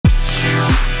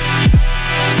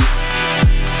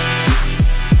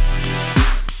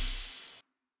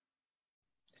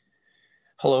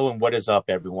Hello and what is up,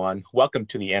 everyone? Welcome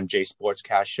to the MJ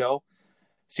Sportscast Show,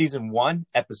 Season 1,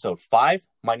 Episode 5.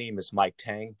 My name is Mike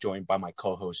Tang, joined by my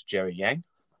co-host Jerry Yang.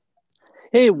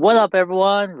 Hey, what up,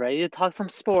 everyone? Ready to talk some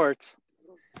sports?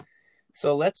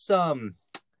 So let's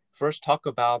first talk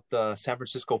about the San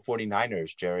Francisco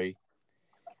 49ers, Jerry.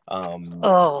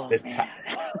 Oh, This man.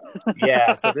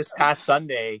 so this past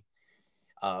Sunday,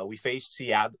 we faced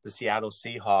the Seattle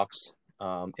Seahawks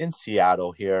in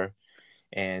Seattle here.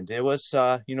 And it was,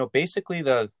 basically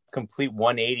the complete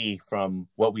 180 from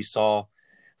what we saw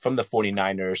from the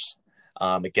 49ers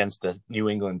against the New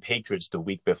England Patriots the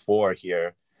week before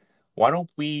here. Why don't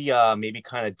we maybe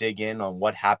kind of dig in on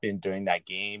what happened during that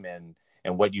game and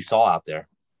what you saw out there?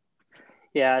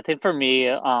 Yeah, I think for me,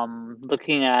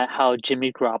 looking at how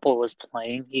Jimmy Garoppolo was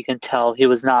playing, you can tell he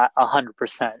was not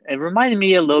 100%. It reminded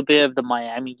me a little bit of the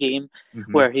Miami game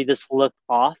Mm-hmm. where he just looked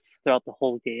off throughout the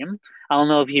whole game. I don't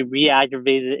know if he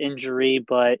re-aggravated the injury,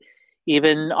 but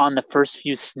even on the first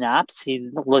few snaps, he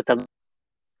looked at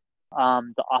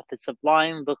the offensive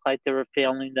line looked like they were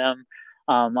failing them.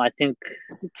 I think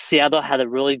Seattle had a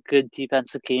really good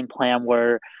defensive game plan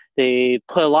where they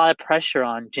put a lot of pressure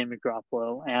on Jimmy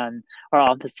Garoppolo, and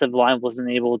our offensive line wasn't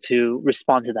able to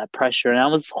respond to that pressure. And I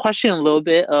was questioning a little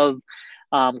bit of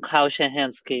Kyle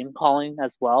Shanahan's game calling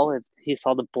as well. If he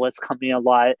saw the blitz coming a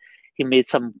lot, he made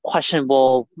some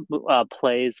questionable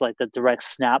plays, like the direct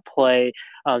snap play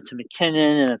to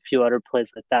McKinnon and a few other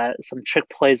plays like that. Some trick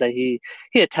plays that he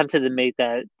attempted to make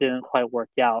that didn't quite work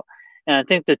out. And I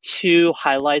think the two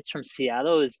highlights from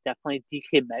Seattle is definitely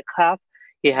DK Metcalf.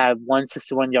 He had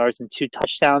 161 yards and two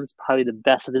touchdowns, probably the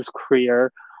best of his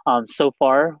career so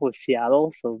far with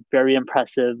Seattle. So very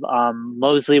impressive.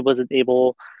 Mosley wasn't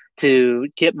able to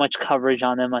get much coverage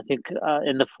on him. I think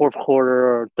in the fourth quarter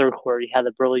or third quarter, he had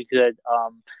a really good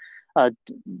uh,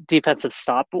 defensive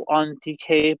stop on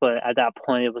DK, but at that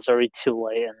point, it was already too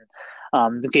late.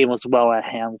 And the game was well at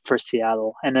hand for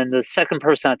Seattle. And then the second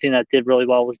person I think that did really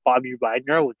well was Bobby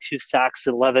Wagner with 2 sacks,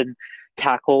 11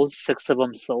 tackles, 6 of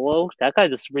them solo. That guy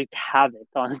just wreaked havoc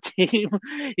on the team.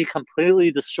 He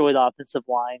completely destroyed the offensive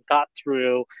line, got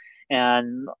through,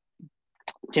 and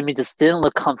Jimmy just didn't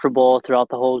look comfortable throughout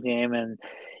the whole game. And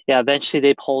yeah, eventually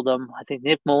they pulled him. I think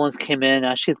Nick Mullens came in,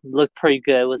 actually looked pretty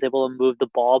good, was able to move the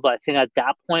ball, but I think at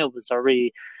that point it was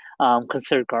already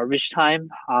considered garbage time.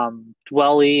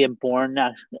 Dwelly and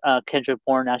Kendrick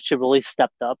Bourne actually really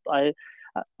stepped up. I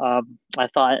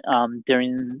thought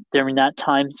during that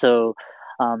time. So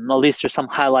at least there's some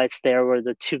highlights there where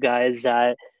the two guys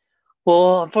that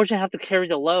unfortunately, have to carry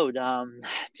the load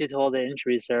due to all the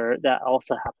injuries that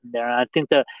also happened there. And I think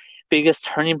the biggest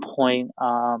turning point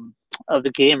of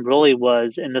the game really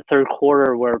was in the third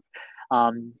quarter where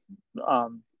um,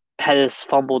 Pettis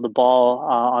fumbled the ball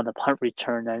on the punt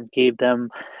return and gave them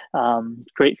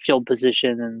great field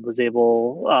position and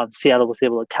Seattle was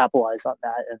able to capitalize on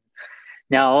that. And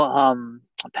now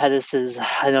Pettis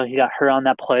I know he got hurt on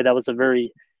that play. That was a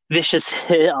very vicious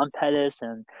hit on Pettis,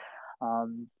 and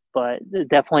but it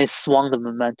definitely swung the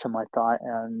momentum, I thought.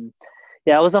 And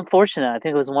yeah, it was unfortunate. I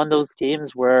think it was one of those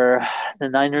games where the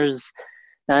Niners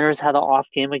had an off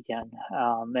game again,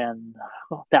 and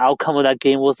the outcome of that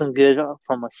game wasn't good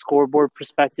from a scoreboard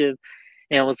perspective,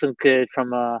 and it wasn't good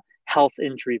from a health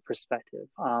injury perspective.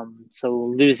 So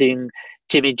losing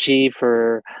Jimmy G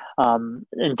for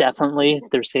indefinitely,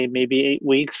 they're saying maybe 8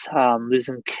 weeks.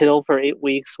 Losing Kittle for 8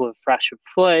 weeks with fractured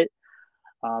foot.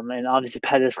 And obviously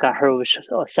Pettis got hurt with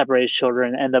a separated shoulder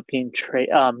and ended up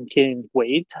getting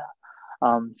waived.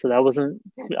 So that wasn't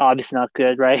obviously not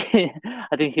good, right?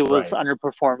 I think he was Right.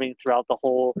 underperforming throughout the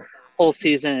whole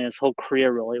season and his whole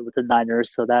career really with the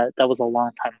Niners. So that was a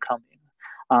long time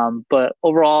coming. But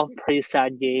overall, pretty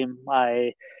sad game.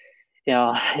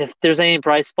 If there's any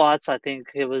bright spots, I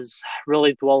think it was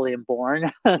really Dwelly and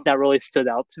Bourne that really stood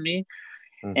out to me.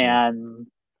 Mm-hmm. And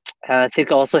I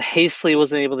think also Hasty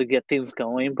wasn't able to get things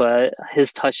going, but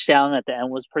his touchdown at the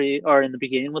end or in the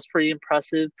beginning was pretty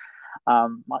impressive.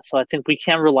 So I think we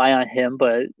can rely on him,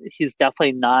 but he's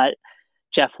definitely not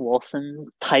Jeff Wilson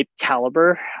type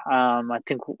caliber. I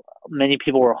think many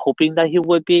people were hoping that he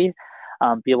would be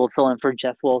able to fill in for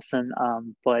Jeff Wilson.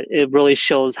 But it really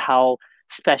shows how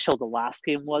special the last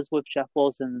game was with Jeff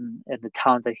Wilson and the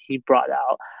talent that he brought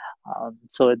out.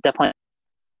 So it definitely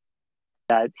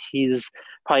that he's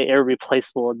probably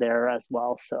irreplaceable there as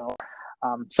well. So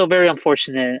very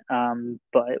unfortunate,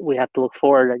 but we have to look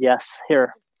forward, I guess,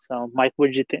 here. So, Mike, what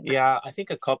did you think? Yeah, I think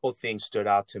a couple things stood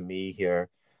out to me here.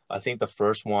 I think the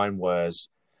first one was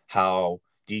how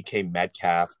DK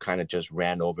Metcalf kind of just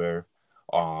ran over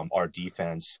our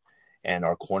defense and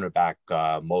our cornerback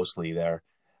mostly there.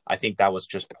 I think that was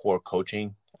just poor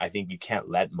coaching. I think you can't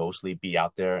let Mosley be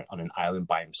out there on an island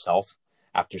by himself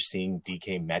after seeing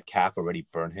DK Metcalf already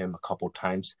burn him a couple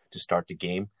times to start the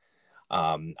game.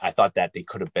 I thought that they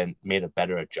could have been made a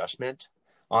better adjustment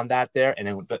on that there.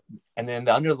 And then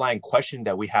the underlying question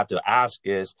that we have to ask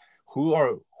is who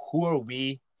are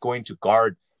we going to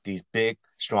guard these big,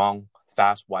 strong,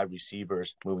 fast wide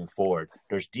receivers moving forward?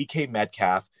 There's DK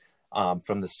Metcalf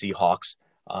from the Seahawks.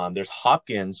 There's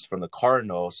Hopkins from the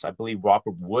Cardinals. I believe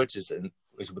Robert Woods is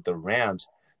with the Rams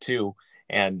too.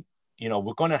 And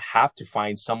we're going to have to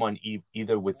find someone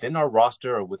either within our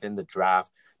roster or within the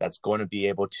draft that's going to be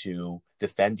able to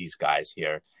defend these guys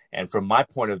here. And from my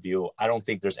point of view, I don't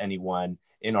think there's anyone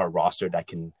in our roster that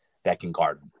can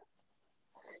guard him.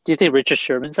 Do you think Richard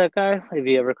Sherman's that guy if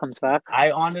he ever comes back?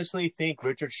 I honestly think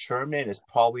Richard Sherman is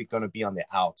probably going to be on the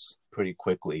outs pretty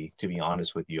quickly, to be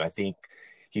honest with you. I think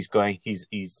he's going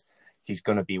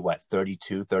to be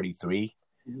 32, 33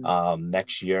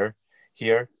 next year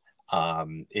here.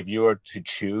 If you were to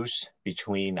choose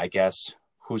between, I guess,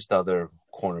 who's the other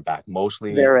cornerback,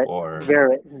 Mosley or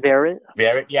Verrett?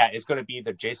 Yeah, it's going to be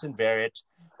either Jason Verrett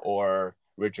or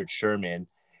Richard Sherman.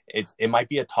 It might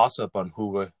be a toss-up on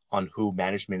who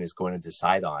management is going to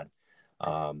decide on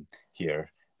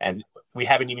here. And we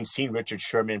haven't even seen Richard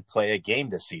Sherman play a game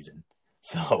this season.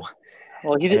 So,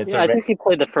 well, he did. I think he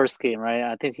played the first game, right?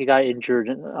 I think he got injured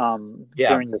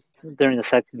during the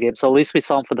second game. So at least we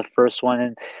saw him for the first one,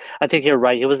 and I think you're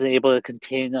right. He wasn't able to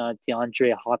contain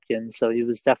DeAndre Hopkins, so he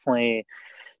was definitely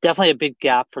a big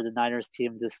gap for the Niners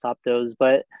team to stop those.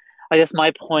 But I guess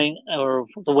my point, or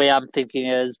the way I'm thinking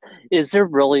is there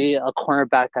really a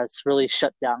cornerback that's really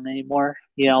shut down anymore?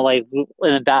 Like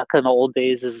back in the old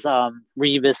days,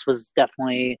 Revis was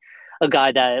definitely a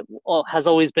guy that has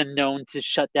always been known to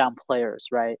shut down players,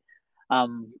 right?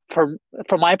 From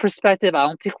my perspective, I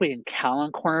don't think we can count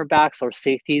on cornerbacks or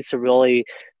safeties to really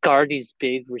guard these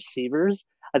big receivers.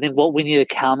 I think what we need to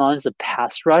count on is a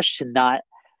pass rush to not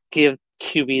give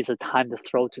QBs a time to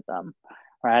throw to them.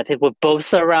 Right, I think with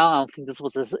Bosa around, I don't think this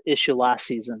was an issue last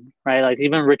season. Right, like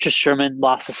even Richard Sherman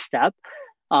lost a step.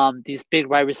 These big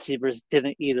wide receivers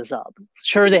didn't eat us up.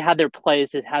 Sure, they had their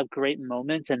plays, they had great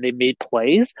moments, and they made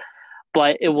plays,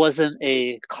 but it wasn't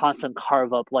a constant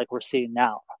carve up like we're seeing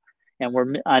now.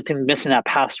 And I think missing that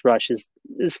pass rush is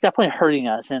definitely hurting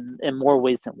us in more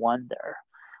ways than one. There,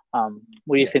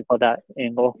 what do you think about that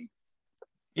angle?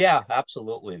 Yeah,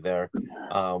 absolutely.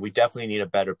 We definitely need a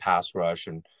better pass rush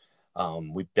and.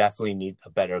 We definitely need a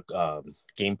better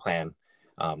game plan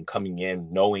coming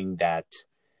in, knowing that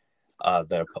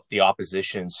the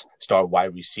opposition's star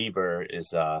wide receiver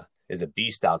is a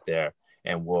beast out there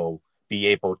and will be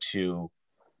able to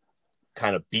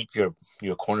kind of beat your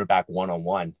cornerback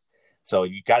one-on-one. So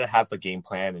you got to have a game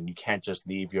plan, and you can't just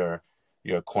leave your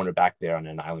cornerback there on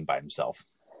an island by himself.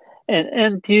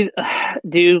 And do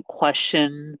you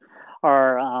question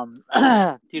our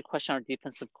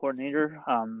defensive coordinator,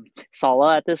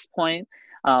 Saleh, at this point?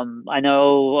 I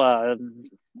know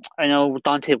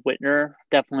Dante Whitner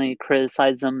definitely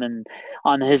criticized him and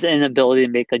on his inability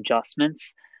to make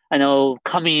adjustments. I know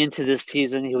coming into this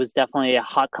season, he was definitely a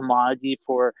hot commodity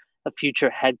for a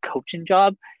future head coaching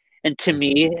job. And to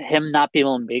me, him not being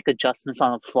able to make adjustments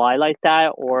on the fly like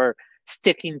that, or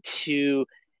sticking to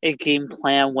a game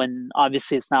plan when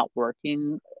obviously it's not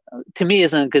working, to me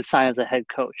isn't a good sign as a head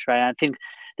coach, right? I think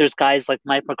there's guys like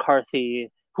Mike McCarthy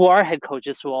who are head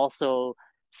coaches who also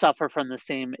suffer from the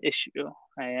same issue,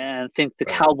 right? And I think the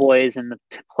Cowboys and the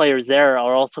players there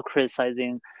are also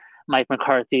criticizing Mike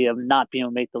McCarthy of not being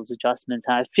able to make those adjustments.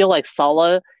 And I feel like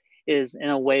Saleh is in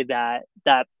a way that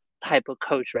type of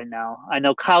coach right now. I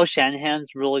know Kyle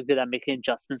Shanahan's really good at making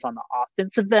adjustments on the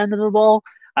offensive end of the ball.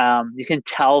 You can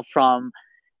tell from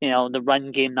the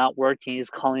run game not working, he's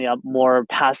calling up more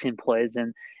passing plays,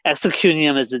 and executing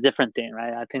them is a different thing,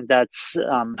 right? I think that's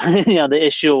the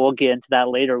issue. We'll get into that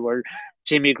later, where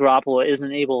Jimmy Garoppolo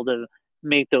isn't able to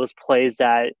make those plays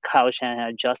that Kyle Shanahan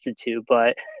adjusted to,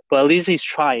 but at least he's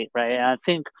trying, right? And I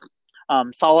think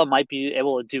Saleh might be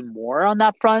able to do more on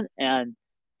that front, and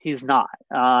he's not.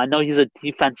 I know he's a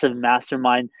defensive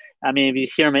mastermind. I mean, if you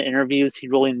hear him in interviews, he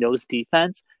really knows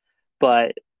defense,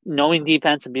 but knowing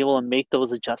defense and be able to make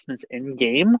those adjustments in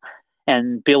game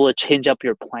and be able to change up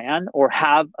your plan or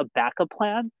have a backup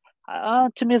plan,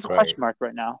 to me is a question mark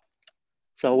right now.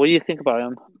 So what do you think about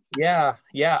him? Yeah,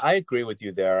 I agree with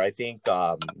you there. I think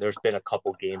there's been a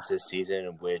couple games this season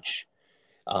in which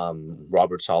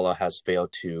Robert Saleh has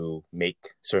failed to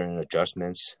make certain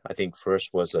adjustments. I think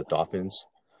first was the Dolphins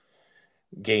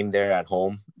game there at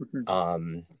home,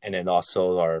 and then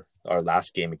also our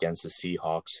last game against the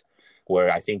Seahawks, where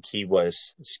I think he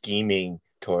was scheming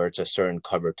towards a certain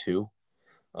cover two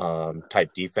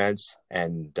type defense,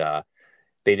 and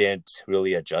they didn't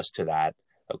really adjust to that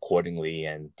accordingly.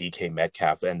 And DK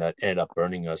Metcalf ended up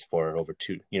burning us for over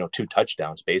two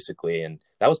touchdowns basically, and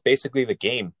that was basically the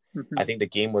game. Mm-hmm. I think the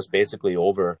game was basically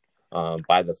over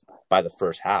by the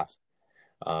first half.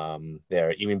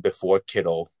 There, even before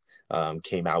Kittle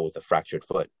came out with a fractured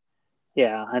foot.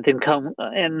 Yeah, I think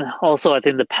and also I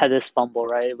think the Pettis fumble,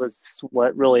 right, was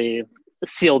what really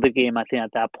sealed the game. I think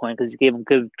at that point because you gave him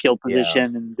good field Yeah,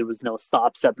 position and there was no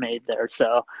stops that made there.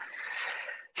 So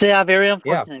yeah, very yeah,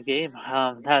 unfortunate game.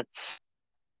 That's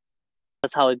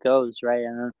how it goes, right?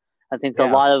 And I think a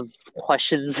yeah, lot of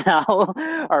questions now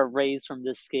are raised from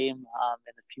this game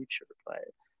in the future. But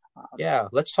yeah.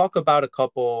 Let's talk about a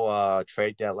couple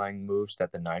trade deadline moves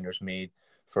that the Niners made.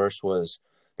 First was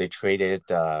they traded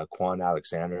Quan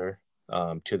Alexander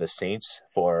to the Saints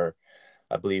for,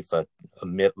 I believe, a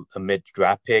mid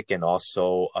draft pick, and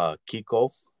also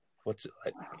Kiko. What's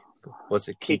it? What's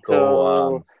it?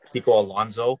 Kiko Kiko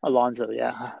Alonso. Alonso,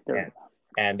 yeah,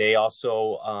 And they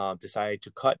also decided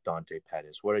to cut Dante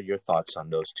Pettis. What are your thoughts on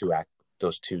those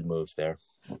two moves there?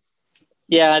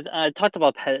 yeah. I talked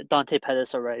about Dante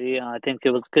Pettis already. I think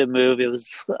it was a good move. It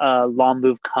was a long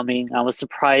move coming. I was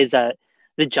surprised that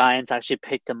the Giants actually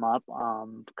picked him up,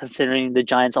 considering the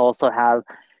Giants also have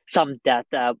some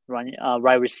depth at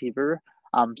right receiver.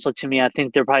 So to me, I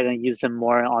think they're probably going to use him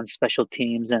more on special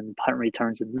teams and punt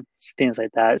returns and things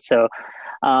like that. So,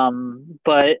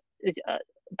 but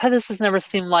Pettis has never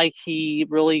seemed like he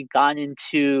really got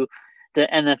into the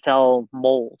NFL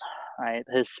mold, right?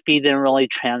 His speed didn't really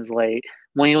translate.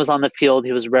 When he was on the field,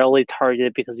 he was rarely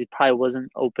targeted because he probably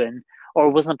wasn't open or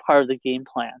wasn't part of the game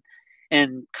plan.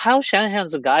 And Kyle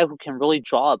Shanahan's a guy who can really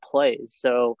draw up plays.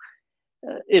 So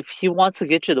if he wants to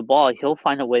get you the ball, he'll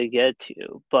find a way to get it to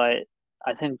you. But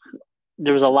I think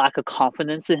there was a lack of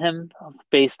confidence in him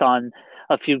based on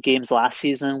a few games last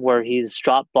season where he's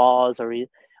dropped balls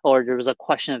or there was a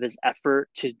question of his effort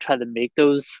to try to make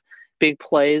those big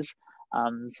plays.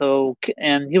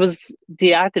 And he was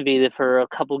deactivated for a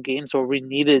couple games where we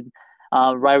needed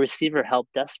wide receiver help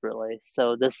desperately.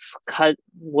 So this cut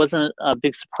wasn't a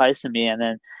big surprise to me. And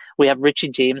then we have Richie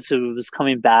James who was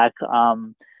coming back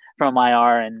from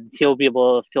IR, and he'll be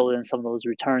able to fill in some of those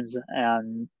returns.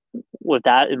 And with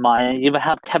that in mind, you even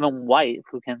have Kevin White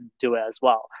who can do it as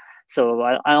well. So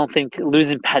I don't think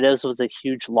losing Pettis was a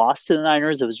huge loss to the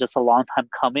Niners. It was just a long time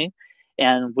coming,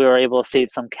 and we were able to save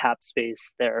some cap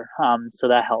space there. So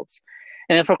that helps.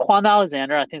 And then for Quan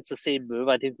Alexander, I think it's the same move.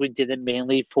 I think we did it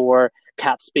mainly for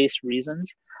cap space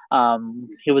reasons.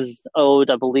 He was owed,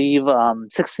 I believe,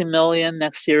 $60 million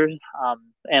next year,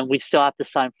 and we still have to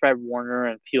sign Fred Warner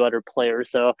and a few other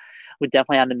players. So we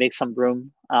definitely had to make some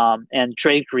room. And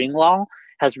Dre Greenlaw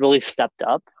has really stepped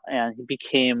up, and he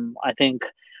became, I think,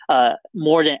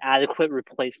 more than adequate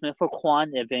replacement for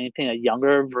Quan. If anything, a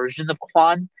younger version of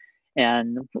Quan,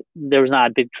 and there was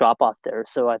not a big drop off there.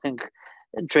 So I think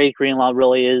Drake Greenlaw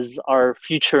really is our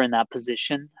future in that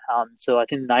position. So I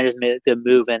think the Niners made a good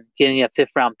move, and getting a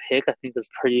fifth round pick, I think, is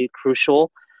pretty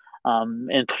crucial.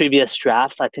 In previous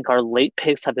drafts, I think our late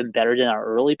picks have been better than our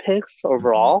early picks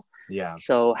overall. Yeah.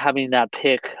 So having that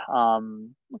pick,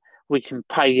 we can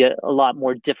probably get a lot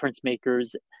more difference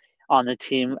makers on the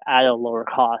team at a lower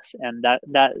cost, and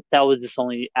that would just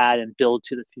only add and build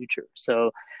to the future.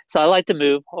 So I like the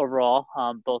move overall,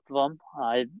 both of them.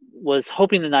 I was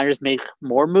hoping the Niners make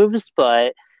more moves,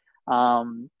 but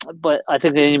I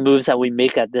think any moves that we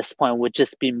make at this point would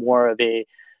just be more of a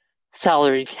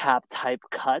salary cap type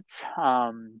cuts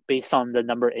based on the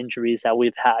number of injuries that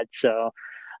we've had. So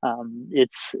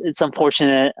it's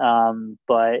unfortunate,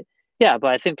 but yeah,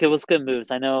 but I think it was good moves.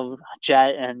 I know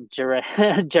Jet and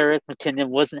Jarek McKinnon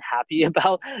wasn't happy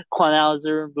about Quan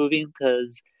Alexander moving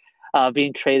because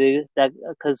being traded, that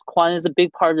because Quan is a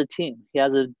big part of the team. He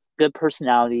has a good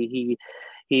personality.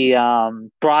 He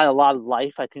brought a lot of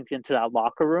life, I think, into that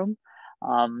locker room.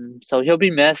 So he'll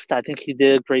be missed. I think he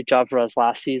did a great job for us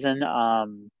last season.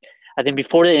 I think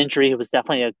before the injury, he was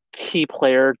definitely a key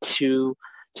player to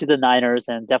the Niners,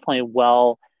 and definitely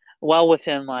well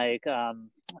within like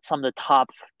some of the top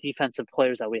defensive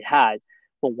players that we had.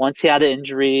 But once he had an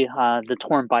injury, the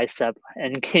torn bicep,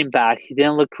 and he came back, he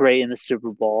didn't look great in the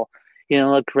Super Bowl. He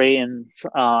didn't look great in,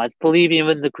 I believe,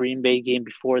 even the Green Bay game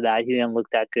before that. He didn't look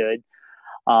that good.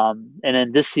 And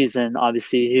then this season,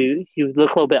 obviously, he looked a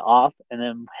little bit off, and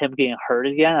then him getting hurt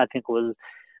again, I think was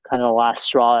kind of the last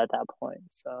straw at that point.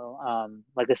 So,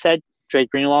 like I said, Drake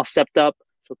Greenlaw stepped up,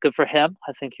 so good for him.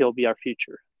 I think he'll be our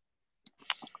future.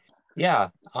 Yeah.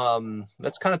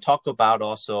 Let's kind of talk about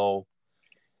also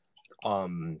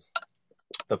um,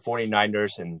 the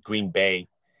 49ers and Green Bay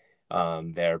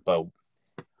there. But,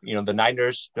 the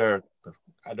Niners, they're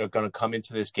going to come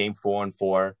into this game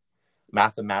 4-4.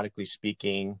 Mathematically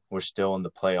speaking, we're still in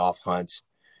the playoff hunt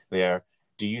there.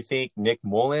 Do you think Nick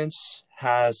Mullens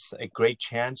has a great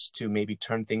chance to maybe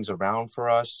turn things around for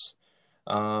us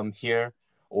here?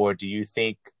 Or do you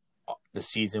think the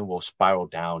season will spiral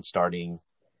down starting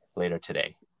later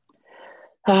today?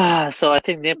 So I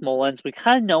think Nick Mullens, we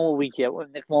kind of know what we get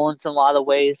with Nick Mullens in a lot of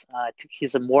ways. I think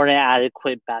he's a more than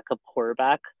adequate backup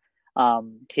quarterback.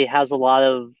 He has a lot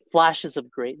of flashes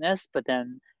of greatness, but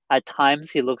then at times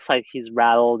he looks like he's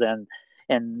rattled and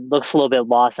looks a little bit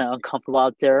lost and uncomfortable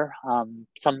out there.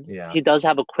 Yeah. He does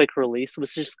have a quick release,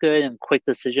 which is good, and quick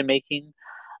decision making.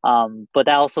 But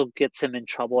that also gets him in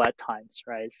trouble at times,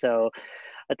 right? So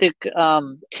I think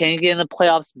can he get in the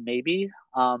playoffs? Maybe.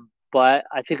 But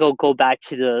I think I'll go back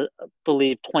to the, I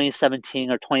believe, 2017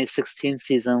 or 2016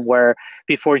 season where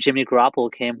before Jimmy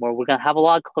Garoppolo came, where we're going to have a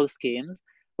lot of close games.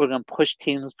 We're going to push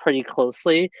teams pretty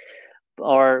closely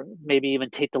or maybe even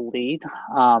take the lead.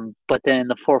 But then in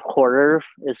the fourth quarter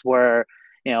is where,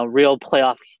 real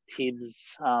playoff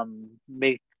teams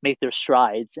make their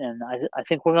strides. And I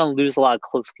think we're going to lose a lot of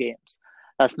close games.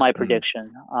 That's my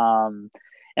prediction. And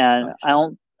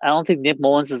Gotcha. I don't think Nick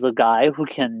Mullens is a guy who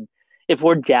can, if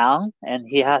we're down and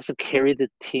he has to carry the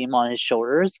team on his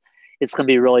shoulders, it's going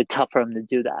to be really tough for him to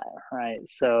do that, right?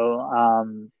 So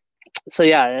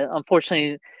yeah,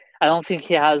 unfortunately, I don't think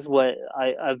he has what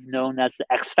I've known as the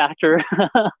X factor.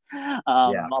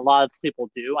 Yeah. A lot of people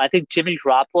do. I think Jimmy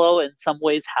Garoppolo in some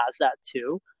ways has that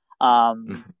too.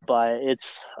 Mhm.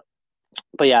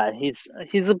 But yeah,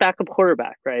 he's a backup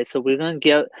quarterback, right? So we're gonna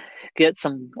get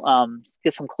some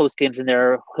close games in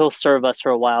there. He'll serve us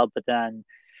for a while, but then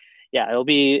yeah, it'll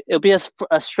be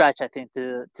a stretch, I think,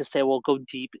 to say we'll go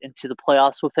deep into the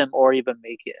playoffs with him or even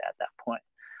make it at that point.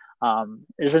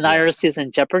 Is the Yeah. Niners season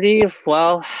in jeopardy?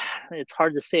 Well, it's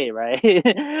hard to say, right?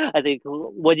 I think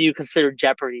what do you consider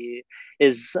jeopardy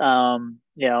is,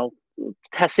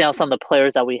 testing out some of the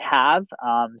players that we have,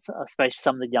 especially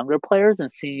some of the younger players,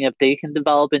 and seeing if they can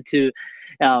develop into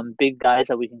big guys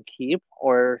that we can keep,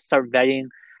 or start vetting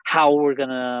how we're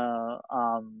gonna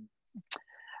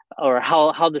or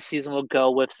how the season will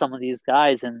go with some of these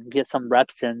guys and get some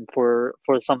reps in for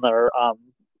some of their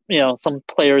some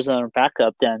players in our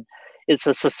backup. Then it's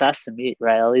a success to me,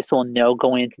 right? At least we'll know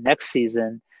going into next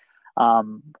season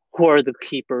who are the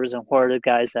keepers and who are the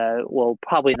guys that will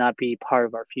probably not be part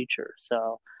of our future.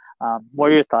 So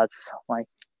what are your thoughts, Mike?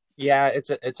 Yeah,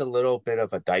 it's a little bit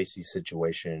of a dicey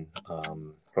situation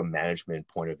from management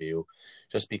point of view,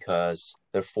 just because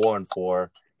they're 4-4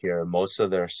 here. Most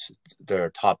of their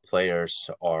top players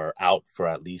are out for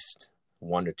at least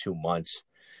 1 to 2 months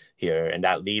here, and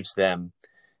that leaves them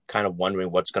kind of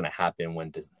wondering what's going to happen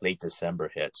when late December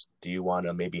hits. Do you want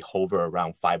to maybe hover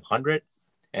around 500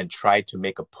 and try to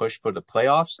make a push for the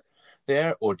playoffs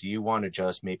there, or do you want to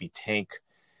just maybe tank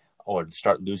or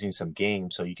start losing some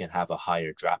games so you can have a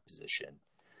higher draft position?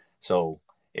 So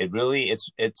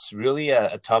it's really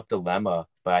a tough dilemma.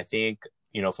 But I think,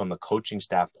 from a coaching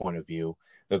staff point of view,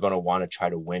 they're going to want to try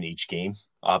to win each game,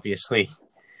 obviously,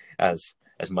 as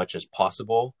much as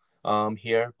possible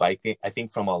here. But I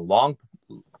think from a long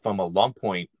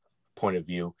point of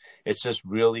view, it's just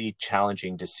really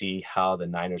challenging to see how the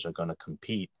Niners are going to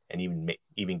compete and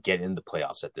even get in the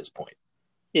playoffs at this point.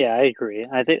 Yeah, I agree.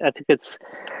 I think it's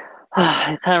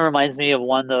it kind of reminds me of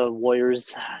one of the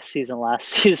Warriors season last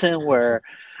season where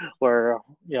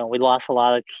we lost a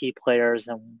lot of key players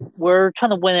and we're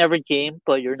trying to win every game,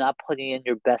 but you're not putting in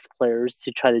your best players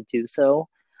to try to do so.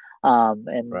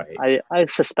 And Right. I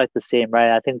suspect the same,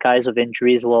 right? I think guys with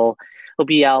injuries will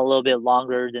be out a little bit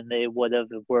longer than they would have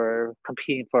if we're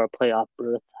competing for a playoff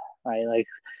berth, right? Like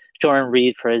Jordan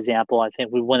Reed, for example, I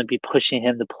think we wouldn't be pushing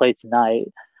him to play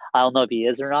tonight. I don't know if he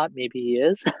is or not. Maybe he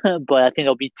is, but I think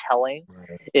it'll be telling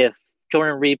Right. if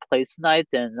Jordan Reed plays tonight.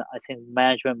 Then I think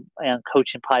management and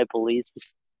coaching probably believes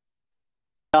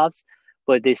playoffs,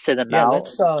 but they sit him Yeah, out.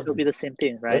 It'll be the same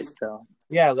thing, right? let's So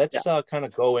yeah, yeah. let's kind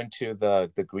of go into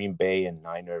the Green Bay and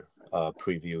Niner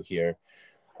preview here.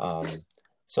 Um,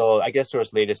 so I guess there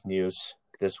was latest news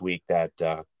this week that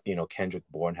Kendrick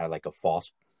Bourne had like a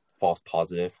false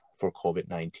positive for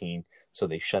COVID-19, so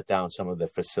they shut down some of the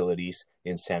facilities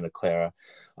in Santa Clara.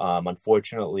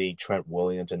 Unfortunately, Trent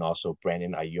Williams and also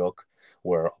Brandon Ayuk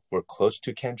were close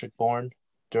to Kendrick Bourne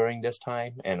during this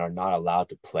time and are not allowed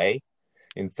to play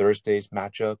in Thursday's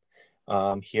matchup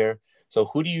here. So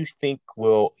who do you think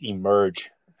will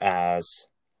emerge as,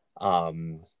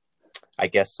 I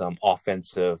guess, some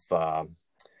offensive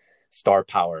star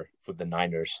power for the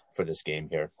Niners for this game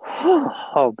here.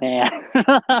 Oh man,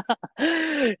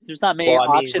 there's not many Well,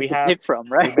 I mean, options to pick from,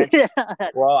 we right? mentioned.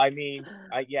 Well, I mean,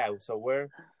 yeah. So we're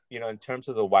in terms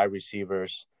of the wide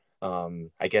receivers,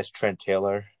 I guess Trent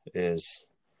Taylor is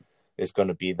going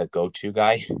to be the go-to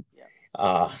guy, Yeah.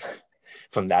 uh,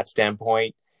 from that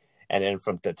standpoint. And then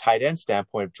from the tight end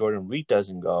standpoint, if Jordan Reed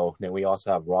doesn't go, then we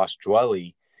also have Ross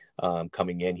Dwelly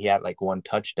coming in. He had like one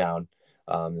touchdown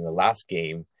in the last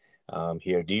game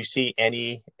here. Do you see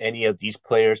any of these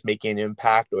players making an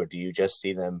impact, or do you just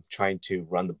see them trying to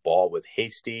run the ball with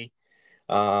Hasty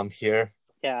here?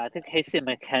 Yeah, I think Hasty and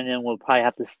McKinnon will probably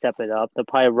have to step it up. They'll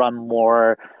probably run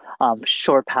more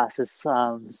short passes,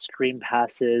 screen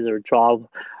passes, or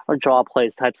draw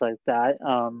plays, types like that.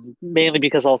 Mainly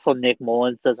because also Nick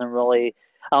Mullens doesn't really.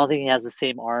 I don't think he has the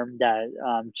same arm that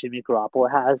Jimmy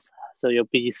Garoppolo has. So you'll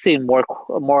be seeing more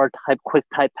quick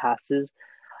type passes.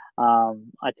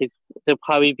 I think they'll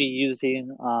probably be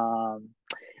using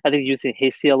using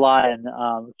Hasty a lot and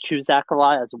Cusack a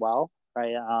lot as well,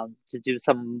 right? To do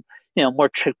some more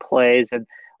trick plays, and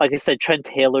like I said, Trent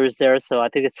Taylor's there, so I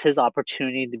think it's his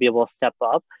opportunity to be able to step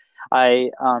up.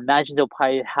 I imagine they'll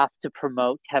probably have to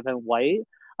promote Kevin White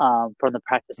from the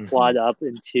practice Mm-hmm. squad up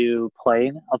into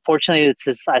playing. Unfortunately, it's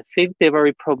just, I think they've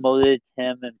already promoted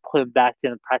him and put him back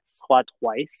in the practice squad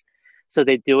twice. So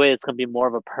they do it, it's going to be more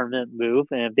of a permanent move.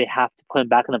 And if they have to put him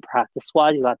back in the practice squad,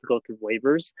 you have to go through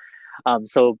waivers.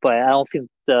 But I don't think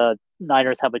the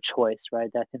Niners have a choice, right?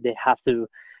 I think they have to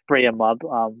bring him up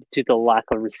due to the lack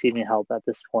of receiving help at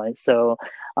this point. So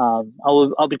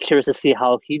I'll be curious to see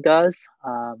how he does.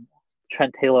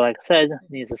 Trent Taylor, like I said,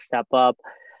 needs to step up.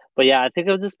 But yeah, I think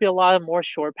it'll just be a lot of more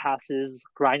short passes,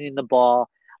 grinding the ball.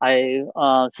 I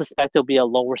suspect it'll be a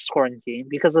lower scoring game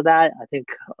because of that. I think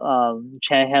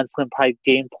Shanahan's going to probably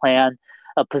game plan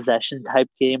a possession type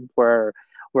game where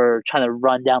we're trying to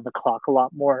run down the clock a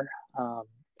lot more. Um,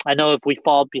 I know if we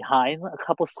fall behind a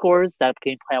couple scores, that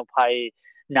game plan will probably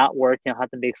not work and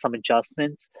have to make some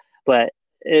adjustments. But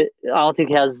I don't think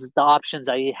he has the options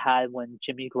that he had when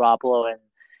Jimmy Garoppolo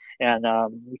and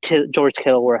George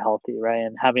Kittle were healthy, right?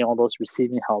 And having all those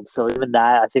receiving help. So even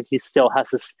that, I think he still has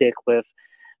to stick with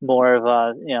more of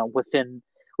a, within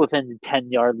the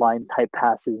 10-yard line type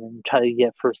passes and try to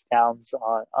get first downs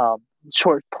on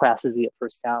short passes to get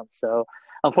first downs. So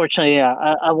unfortunately, yeah,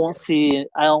 I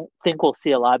don't think we'll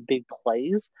see a lot of big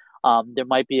plays. There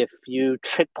might be a few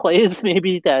trick plays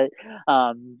maybe that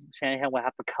Shanahan will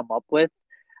have to come up with.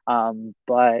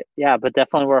 But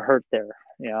definitely we're hurt there.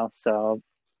 So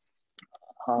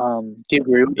do you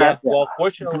agree with that? Yeah, well,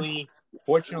 fortunately,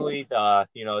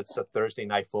 it's a Thursday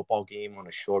night football game on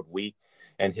a short week,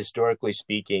 and historically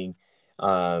speaking,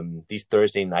 these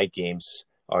Thursday night games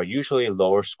are usually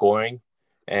lower scoring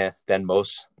than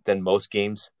most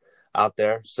games out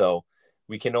there. So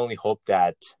we can only hope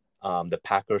that the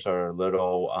Packers are a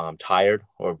little tired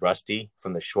or rusty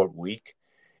from the short week,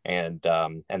 and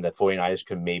the 49ers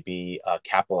can maybe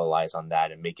capitalize on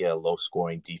that and make it a low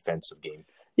scoring defensive game.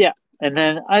 Yeah, and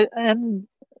then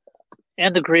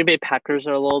and the Green Bay Packers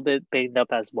are a little bit banged up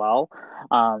as well.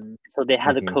 So they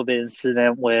had a Mm-hmm. COVID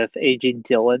incident with AJ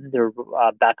Dillon, their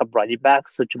backup running back.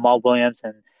 So Jamal Williams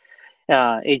and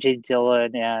AJ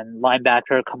Dillon and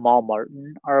linebacker Kamal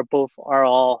Martin are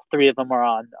all three of them are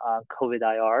on COVID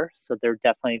IR. So they're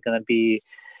definitely going to be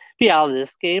out of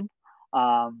this game.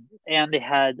 And they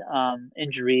had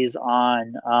injuries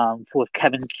on with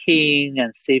Kevin King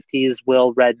and safeties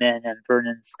Will Redmond and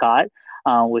Vernon Scott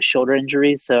with shoulder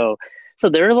injuries. So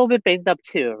they're a little bit banged up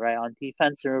too, right? On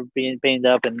defense, they're being banged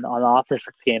up, and on the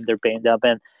offensive game, they're banged up.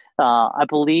 And I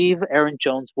believe Aaron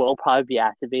Jones will probably be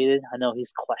activated. I know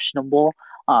he's questionable,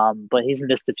 but he's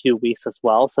missed a few weeks as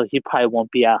well, so he probably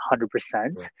won't be at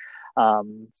 100%.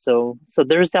 So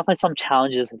there's definitely some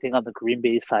challenges, I think, on the Green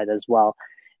Bay side as well.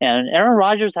 And Aaron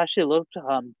Rodgers actually looked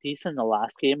decent in the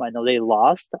last game. I know they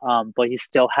lost, but he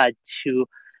still had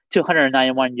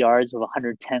 291 yards with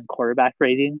 110 quarterback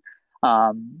rating.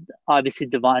 Obviously,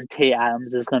 Devontae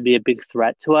Adams is going to be a big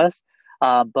threat to us.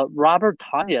 But Robert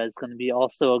Tanya is going to be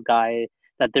also a guy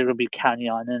that they're going to be counting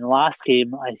on. In the last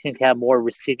game, I think he had more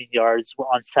receiving yards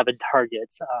on 7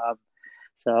 targets.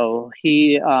 So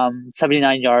he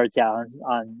 79 yards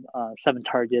on 7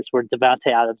 targets, where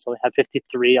Devontae Adams only had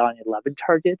 53 on 11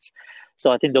 targets.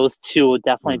 So I think those two will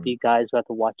definitely be guys we have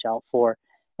to watch out for.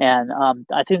 And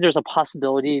I think there's a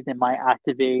possibility they might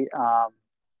activate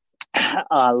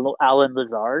Alan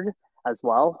Lazard as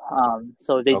well.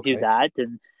 So they do Okay. that,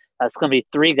 and that's going to be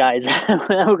 3 guys that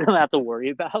we're going to have to worry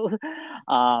about.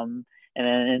 And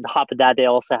then on top of that, they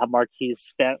also have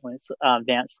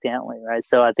Vance Scantling, right?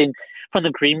 So I think from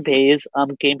the Green Bay's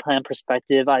game plan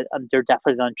perspective, they're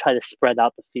definitely going to try to spread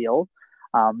out the field.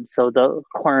 So the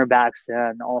cornerbacks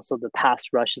and also the pass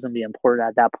rush is going to be important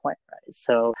at that point, right?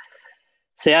 So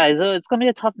yeah, it's going to be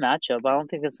a tough matchup. I don't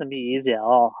think it's going to be easy at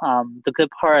all. The good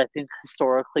part, I think,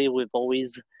 historically, we've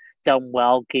always done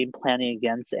well game planning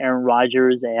against Aaron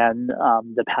Rodgers and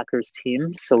the Packers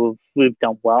team, so we've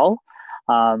done well.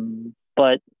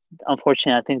 But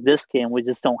unfortunately, I think this game we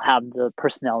just don't have the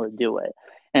personnel to do it,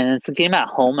 and it's a game at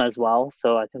home as well.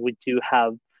 So I think we do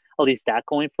have at least that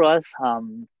going for us.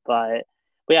 But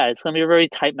yeah, it's going to be a very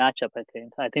tight matchup.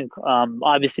 I think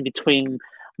obviously between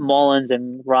Mullens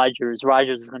and Rodgers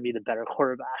is going to be the better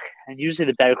quarterback, and usually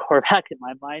the better quarterback in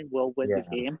my mind will win the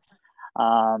Yeah. game.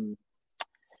 Um,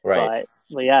 Right.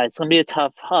 but yeah, it's going to be a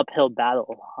tough uphill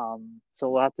battle. So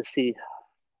we'll have to see.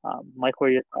 Mike, what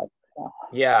are your thoughts?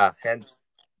 Yeah, and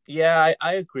yeah,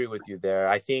 I agree with you there.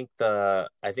 I think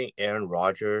Aaron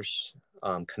Rodgers'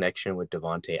 connection with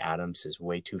Devontae Adams is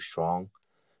way too strong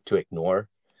to ignore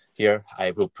here. I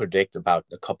will predict about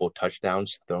a couple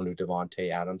touchdowns thrown to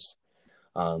Devontae Adams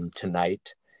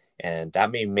tonight, and that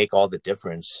may make all the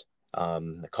difference. A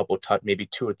couple maybe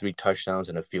 2 or 3 touchdowns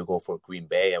and a field goal for Green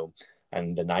Bay,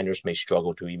 and the Niners may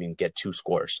struggle to even get 2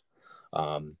 scores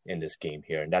in this game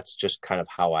here, and that's just kind of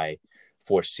how I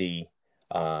foresee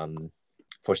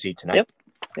tonight. Yep.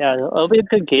 Yeah, it'll be a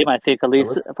good game, I think, at So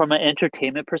least from an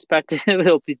entertainment perspective.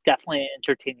 It'll be definitely an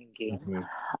entertaining game. mhm.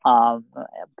 Um,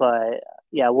 but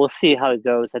yeah, we'll see how it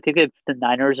goes. I think if the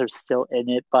Niners are still in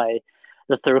it by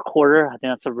the third quarter, I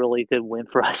think that's a really good win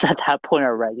for us at that point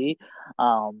already.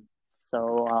 Yep.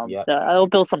 It'll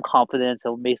build some confidence.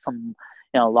 It'll make some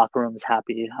locker rooms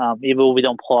happy. Even if we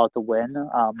don't pull out the win,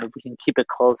 if we can keep it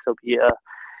close, it'll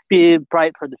be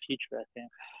bright for the future, I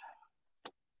think.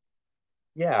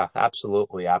 Yeah,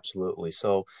 absolutely, absolutely.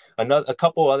 So a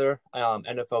couple other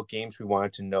NFL games we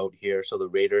wanted to note here. So the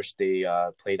Raiders, they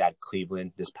played at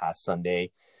Cleveland this past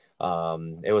Sunday.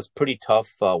 It was pretty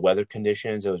tough weather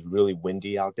conditions. It was really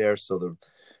windy out there, so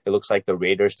it looks like the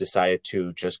Raiders decided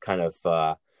to just kind of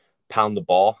pound the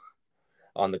ball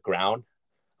on the ground.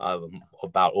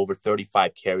 About over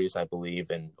 35 carries, I believe,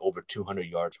 and over 200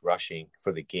 yards rushing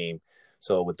for the game.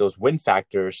 So with those win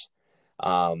factors,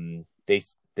 they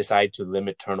decided to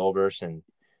limit turnovers and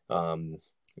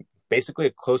basically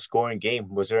a close scoring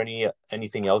game. Was there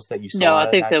anything else that you No, saw I out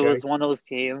of think that, it Jerry? was one of those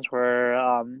games where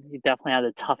you definitely had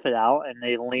to tough it out, and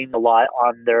they leaned a lot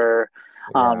on their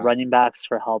Yeah. running backs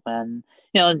for help. And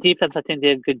in defense, I think they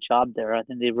did a good job there. I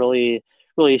think they really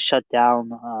shut down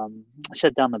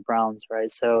the Browns,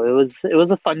 right? So it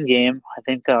was a fun game. I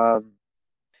think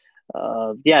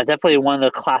yeah, definitely one of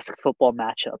the classic football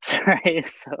matchups, right?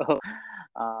 So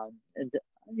and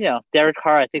Derek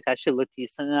Carr, I think actually looked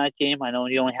decent in that game. I know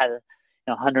he only had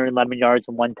 111 yards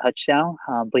and 1 touchdown,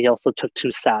 but he also took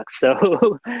 2 sacks. So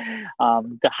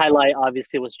the highlight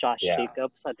obviously was Josh Yeah.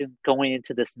 Jacobs. I think going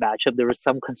into this matchup, there was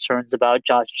some concerns about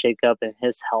Josh Jacobs and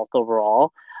his health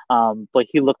overall, but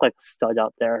he looked like a stud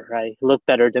out there, right? He looked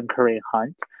better than Kareem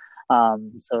Hunt.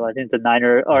 So I think the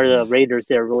Hmm. Raiders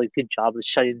did a really good job of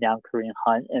shutting down Kareem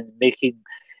Hunt and making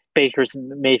Baker's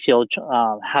Mayfield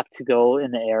have to go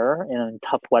in the air in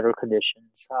tough weather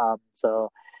conditions. So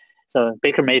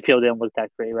Baker Mayfield didn't look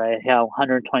that great, right? He had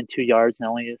 122 yards and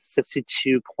only a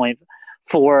 62.4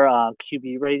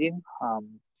 QB rating.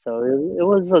 So it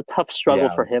was a tough struggle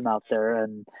Yeah. for him out there,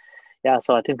 and yeah,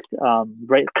 so I think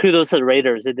kudos to the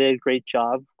Raiders. They did a great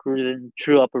job. Gruden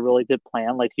drew up a really good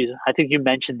plan. I think you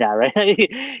mentioned that,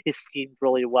 right? He schemed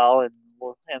really well and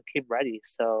came ready.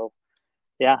 So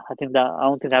yeah, I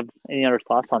don't think I have any other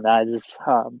thoughts on that. I just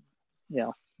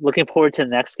looking forward to the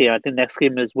next game. I think next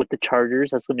game is with the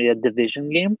Chargers. That's gonna be a division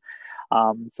game.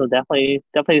 So definitely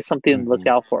something to look Hmm.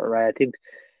 out for, right? I think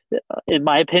in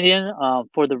my opinion,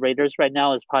 for the Raiders right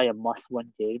now is probably a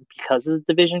must-win game because it's a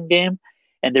division game,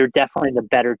 and they're definitely the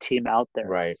better team out there.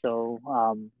 Right. So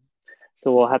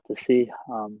we'll have to see.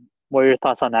 What are your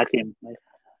thoughts on that game, Mike?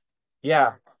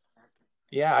 Yeah.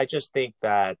 Yeah. I just think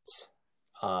that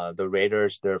the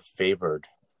Raiders, they're favored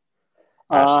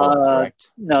at home,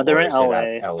 correct? No, they're Or in is it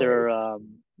at LA. LA?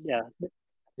 Yeah,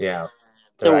 Yeah.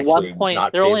 They're they're one actually point.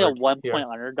 not They're only a favored one here. point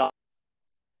underdog.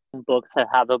 Books that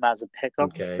have them as a pick 'em,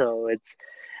 Okay. so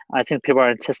I think people are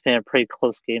anticipating a pretty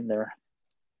close game there.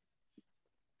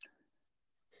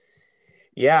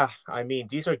 Yeah, I mean,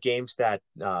 these are games that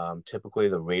typically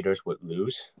the Raiders would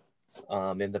lose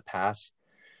in the past.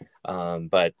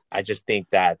 But I just think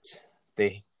that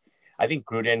they, I think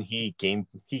Gruden he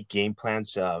game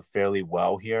plans fairly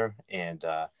well here, and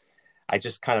I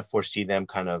just kind of foresee them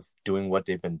kind of doing what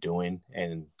they've been doing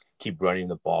and keep running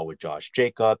the ball with Josh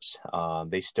Jacobs.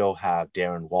 They still have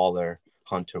Darren Waller,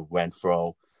 Hunter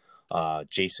Renfrow,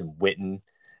 Jason Witten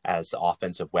as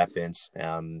offensive weapons.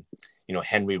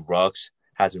 Henry Ruggs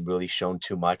hasn't really shown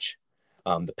too much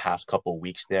the past couple of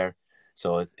weeks there.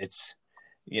 So it's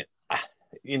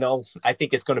I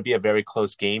think it's going to be a very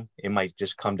close game. It might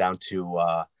just come down to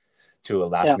a Yeah.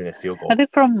 last-minute field I goal.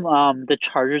 think from the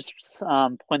Chargers'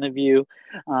 point of view,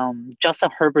 Justin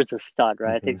Herbert's a stud,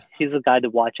 right? I Mm-hmm. think he's a guy to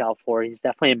watch out for. He's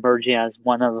definitely emerging as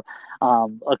one of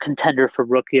a contender for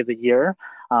Rookie of the Year,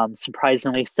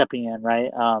 surprisingly stepping in,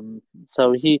 right?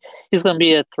 So he's going to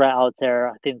be a threat out there.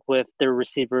 I think with their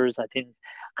receivers, I think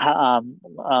Allen's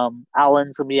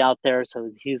going to be out there,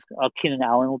 so Keenan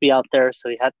Allen will be out there, so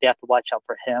they have to watch out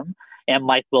for him. And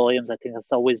Mike Williams, I think,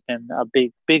 has always been a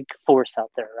big force out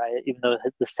there, right? Even though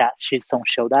the stat sheets don't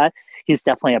show that, he's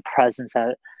definitely a presence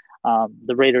that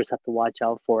the Raiders have to watch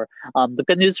out for. The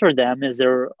good news for them is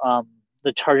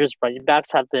the Chargers running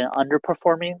backs have been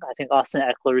underperforming. I think Austin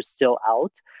Eckler is still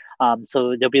out,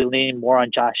 so they'll be leaning more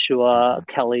on Joshua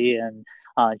Kelly and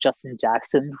Justin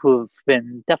Jackson, who have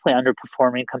been definitely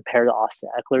underperforming compared to Austin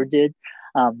Eckler did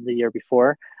the year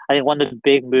before. I think one of the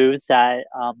big moves that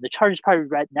the Chargers probably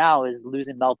right now is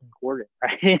losing Melvin Gordon,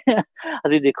 right? I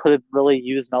think they could have really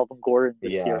used Melvin Gordon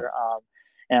this Yeah. year.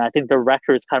 And I think the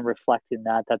record is kind of reflecting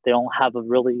that they don't have a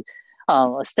really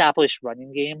established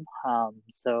running game.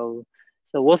 So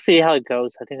we'll see how it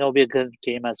goes. I think it'll be a good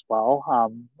game as well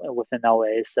within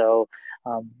LA. So,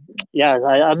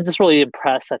 I'm just really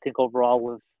impressed, I think, overall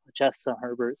with Justin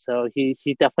Herbert. So he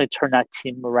definitely turned that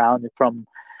team around from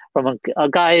a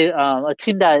guy, a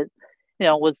team that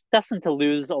was destined to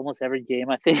lose almost every game.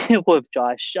 I think with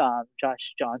Josh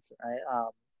Johnson,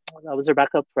 right? That was their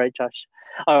backup, right?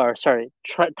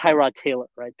 Tyrod Taylor,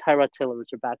 right? Tyrod Taylor was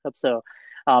their backup, so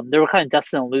they were kind of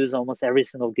destined to lose almost every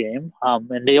single game,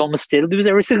 and they almost did lose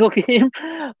every single game,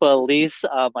 but at least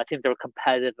I think they were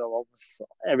competitive in almost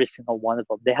every single one of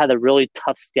them. They had a really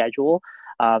tough schedule.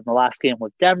 The last game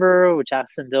with Denver, with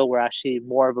Jacksonville, were actually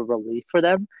more of a relief for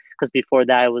them because before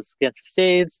that it was against the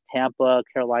Saints, Tampa,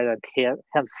 Carolina, and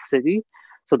Kansas City.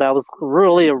 So that was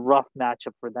really a rough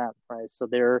matchup for them, right? So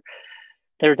they're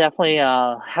definitely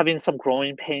having some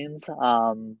growing pains.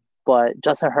 But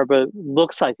Justin Herbert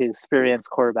looks like an experienced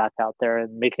quarterback out there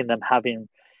and making them having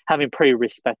pretty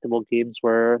respectable games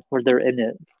where they're in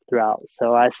it throughout.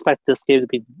 So I expect this game to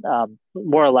be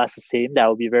more or less the same. That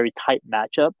would be a very tight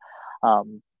matchup.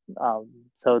 Um,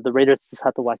 so the Raiders just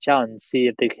have to watch out and see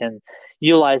if they can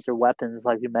utilize their weapons,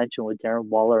 like you mentioned, with Darren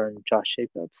Waller and Josh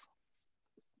Jacobs.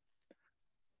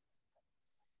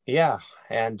 Yeah,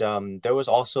 and there was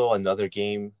also another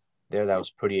game there that was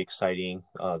pretty exciting.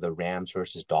 The Rams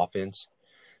versus Dolphins.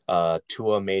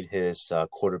 Tua made his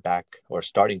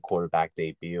starting quarterback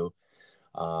debut.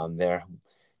 There,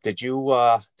 did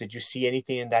you see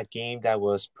anything in that game that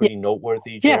was pretty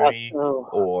noteworthy, Yeah. Jerry? So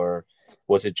Or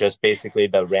was it just basically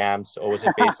the Rams? Or was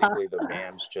it basically the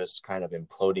Rams just kind of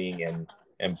imploding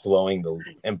and blowing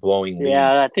yeah,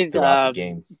 I leads think throughout the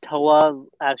game? Toa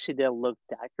actually didn't look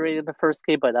that great in the first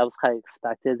game, but that was kind of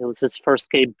expected. It was his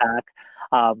first game back.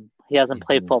 He hasn't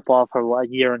played Mm-hmm. football for a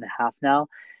year and a half now.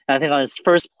 And I think on his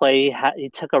first play, he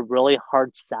took a really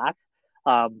hard sack,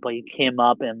 but he came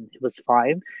up and it was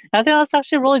fine. And I think that's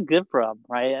actually really good for him,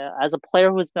 right? As a player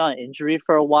who's been on injury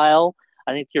for a while,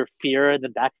 I think your fear in the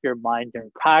back of your mind during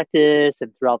practice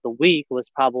and throughout the week was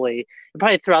probably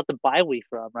throughout the bye week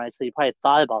for him, right? So you probably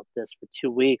thought about this for 2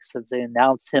 weeks since they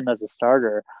announced him as a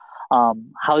starter.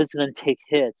 How is he going to take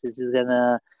hits? Is he going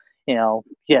to,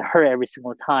 get hurt every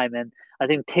single time? And I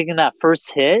think taking that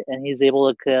first hit and he's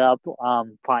able to get up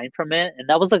fine from it. And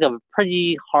that was like a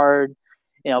pretty hard,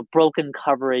 broken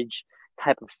coverage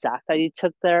type of sack that he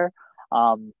took there.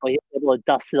 But he was able to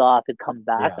dust it off and come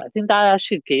back. Yeah. I think that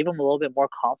actually gave him a little bit more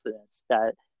confidence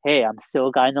that, hey, I'm still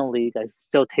a guy in the league. I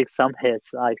still take some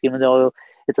hits. Like even though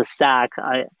it's a sack,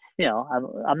 I'm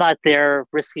not there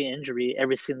risking injury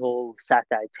every single sack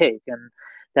that I take. And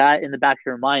that in the back of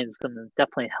your mind is going to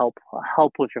definitely help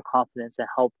with your confidence and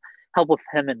help with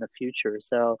him in the future.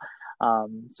 So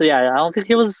yeah, I don't think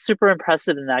he was super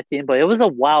impressive in that game, but it was a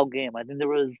wild game. I think there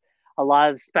was a lot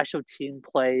of special team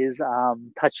plays,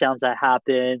 touchdowns that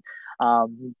happened.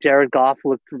 Jared Goff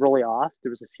looked really off. There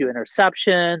was a few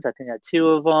interceptions. I think had two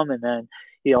of them, and then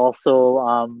he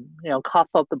also,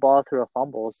 coughed up the ball through a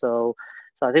fumble. So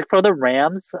I think for the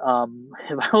Rams, if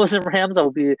I wasn't Rams, I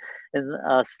would be in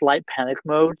a slight panic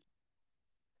mode.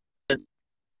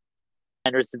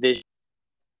 Niners division,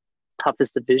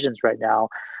 toughest divisions right now,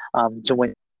 to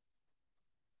win.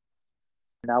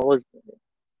 And that was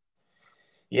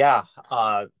Yeah,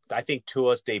 I think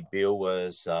Tua's debut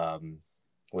was Yeah.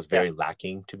 very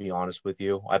lacking, to be honest with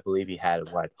you. I believe he had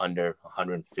under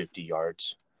 150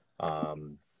 yards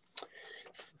um,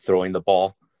 throwing the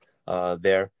ball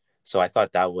there. So I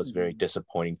thought that was very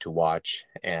disappointing to watch.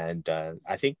 And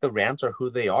I think the Rams are who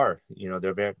they are.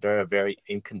 They're a very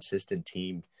inconsistent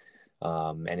team,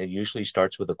 and it usually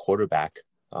starts with a quarterback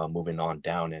moving on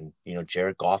down. And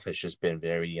Jared Goff has just been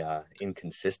very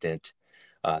inconsistent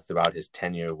throughout his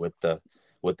tenure with the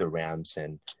Rams,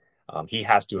 and he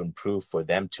has to improve for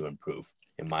them to improve,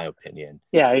 in my opinion.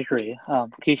 Yeah, I agree.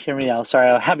 Can you hear me now? Sorry,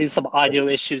 I'm having some audio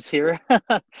issues here.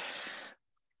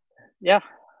 Yeah.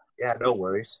 Yeah, no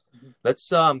worries. Let's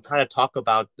kind of talk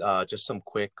about just some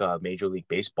quick Major League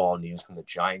Baseball news from the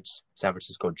Giants, San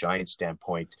Francisco Giants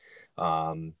standpoint.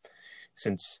 Um,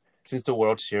 since the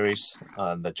World Series,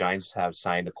 the Giants have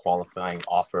signed a qualifying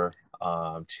offer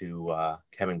to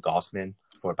Kevin Gausman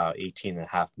for about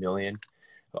 $18.5 million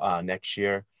next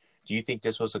year. Do you think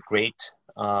this was a great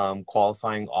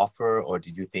qualifying offer, or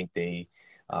did you think they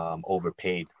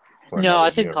overpaid for No, another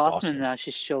I think year of Gossman Gausman?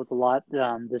 actually showed a lot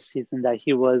this season that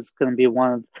he was going to be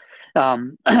one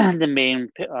of the main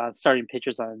starting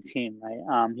pitchers on the team.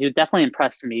 Right? He was definitely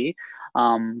impressed me. He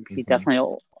Mm-hmm.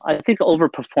 definitely, I think,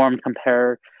 overperformed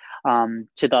compared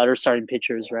to the other starting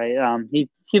pitchers. Right?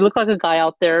 He looked like a guy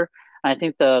out there. I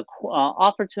think the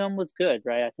offer to him was good.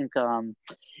 Right? I think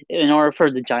in order for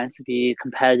the Giants to be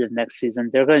competitive next season,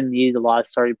 they're going to need a lot of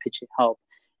starting pitching help.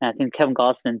 And I think Kevin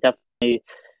Gossman definitely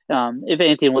if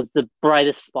anything, was the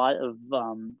brightest spot of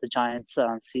the Giants'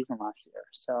 season last year.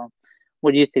 So,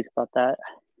 what do you think about that?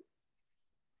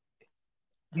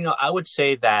 I would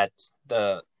say that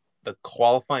the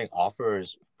qualifying offer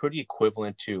is pretty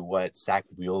equivalent to what Zach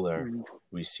Wheeler Mm.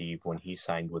 received when he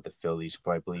signed with the Phillies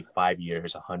for, I believe, 5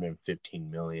 years,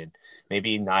 115 million.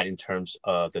 Maybe not in terms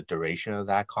of the duration of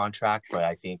that contract, but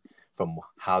I think from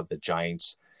how the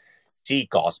Giants see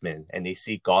Gausman, and they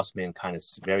see Gausman kind of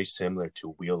very similar to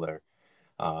Wheeler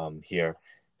here.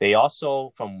 They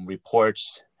also, from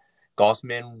reports,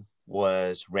 Gausman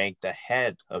was ranked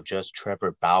ahead of just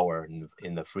Trevor Bauer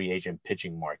in the free agent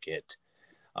pitching market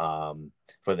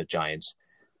for the Giants.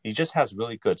 He just has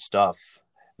really good stuff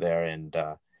there, and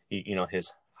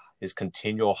his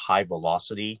continual high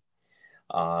velocity,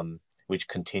 which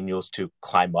continues to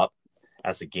climb up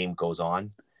as the game goes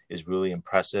on, is really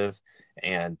impressive.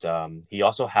 And he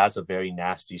also has a very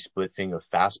nasty split finger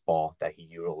fastball that he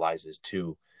utilizes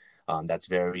too. That's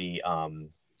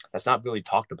that's not really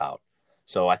talked about.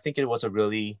 So I think it was a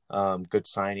really good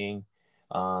signing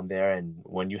there. And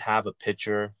when you have a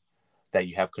pitcher that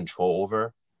you have control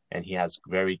over and he has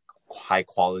very high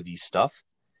quality stuff,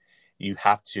 you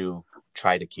have to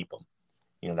try to keep him.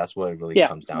 That's what it really Yeah.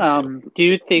 comes down to. Do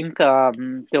you think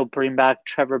they'll bring back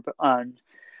Trevor?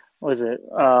 Was it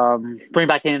bring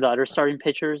back any of the other starting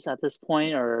pitchers at this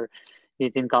point, or do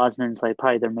you think Gosman's like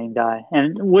probably their main guy?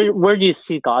 And where do you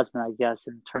see Gosman? I guess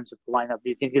in terms of the lineup, do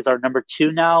you think he's our number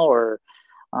two now, or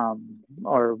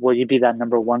will you be that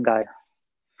number one guy?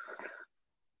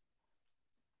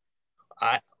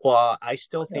 I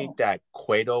still Yeah. think that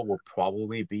Cueto will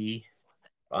probably be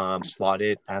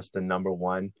slotted as the number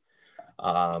one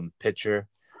pitcher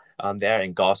there,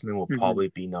 and Gausman will Mm-hmm. probably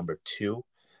be number two.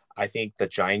 I think the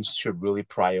Giants should really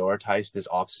prioritize this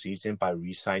offseason by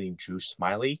re-signing Drew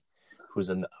Smiley, who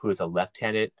is a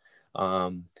left-handed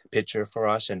pitcher for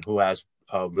us and who has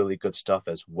really good stuff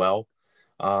as well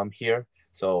here.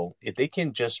 So if they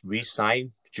can just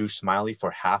re-sign Drew Smiley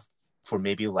for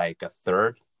maybe like a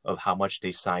third of how much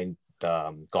they signed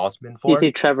Gausman Do you for,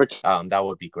 think Trevor that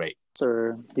would be great.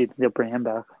 or do you think they'll bring him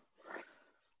back?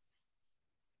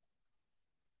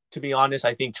 To be honest,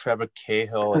 I think Trevor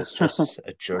Cahill is just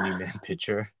a journeyman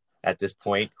pitcher at this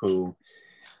point who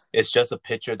is just a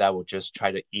pitcher that will just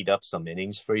try to eat up some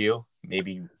innings for you.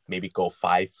 Maybe go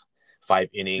five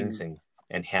innings Mm.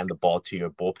 and hand the ball to your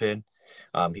bullpen.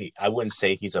 I wouldn't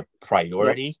say he's a Yep.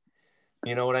 priority,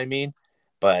 you know what I mean?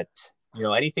 But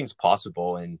anything's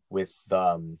possible, and with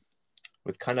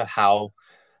kind of how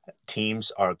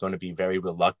teams are going to be very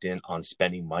reluctant on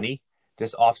spending money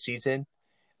this offseason,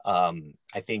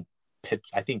 I think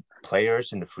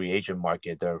players in the free agent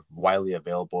market, they're widely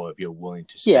available if you're willing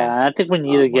to spend Yeah, I think we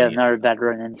need to get money on another them.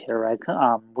 veteran in here, right?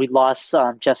 We lost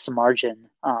Jeff Samardzin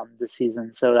this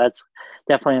season, so that's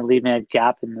definitely leaving a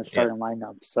gap in the Yeah. starting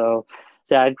lineup. So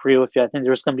I agree with you. I think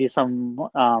there's going to be some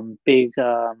big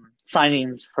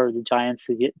signings for the Giants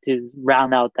to get to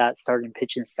round out that starting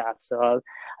pitching staff. So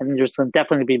I think there's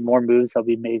definitely be more moves that'll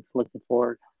be made looking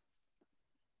forward.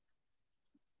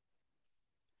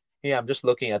 Yeah, I'm just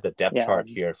looking at the depth Yeah. chart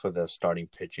here for the starting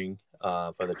pitching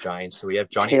for the Giants. So we have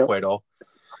Johnny Taylor. Cueto.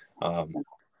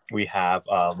 We have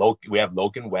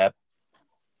Logan Webb,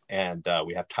 and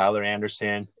we have Tyler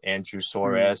Anderson, Andrew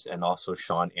Suarez, and also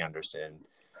Sean Anderson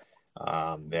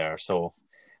there. So,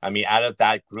 I mean, out of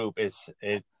that group,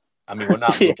 we're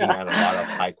not looking at a lot of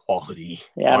high quality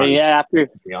arms. After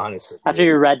To be honest with after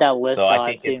you, you read that list, so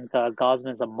I think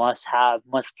Gosman's a must-have,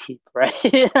 must-keep, right?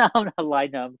 On the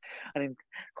lineup. I think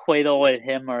Cueto and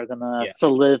him are gonna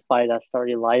solidify that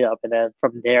starting lineup, and then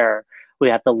from there we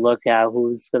have to look at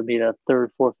who's gonna be the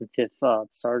third, fourth, and fifth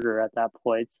starter at that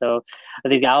point. So I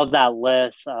think out of that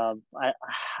list, I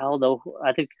don't know.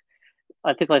 I think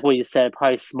like what you said,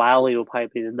 probably Smiley will probably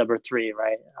be the number three,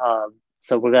 right?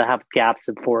 So we're gonna have gaps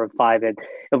in 4 and 5, and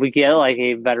if we get like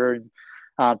a veteran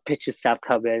pitching staff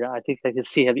come in, I think I can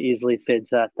see him easily fit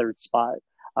into that third spot.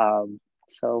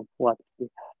 So we'll have to see.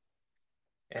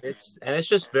 And it's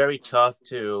just very tough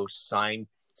to sign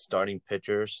starting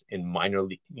pitchers in minor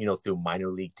league, through minor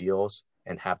league deals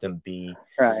and have them be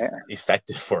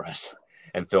effective for us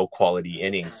and fill quality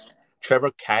innings.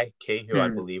 Trevor Cahill, I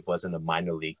believe, was in a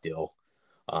minor league deal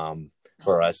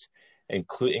for us.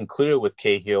 Included with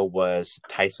Cahill was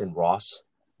Tyson Ross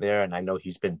there, and I know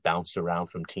he's been bounced around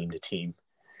from team to team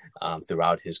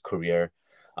throughout his career.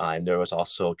 And there was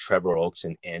also Trevor Oakes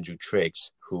and Andrew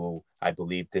Triggs, who I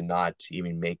believe did not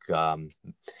even make an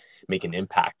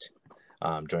impact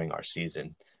during our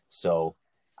season. So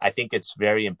I think it's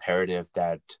very imperative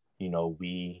that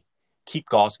we keep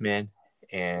Gosman.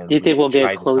 And do you think we'll get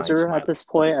a closer at this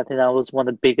point? I think that was one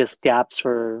of the biggest gaps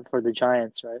for the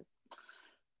Giants, right?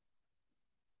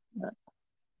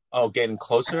 Oh, getting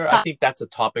closer? I think that's a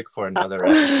topic for another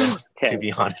episode, to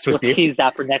be honest with you. We'll tease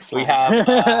that for next time. We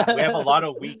have a lot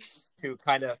of weeks to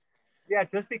kind of,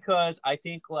 just because I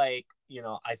think I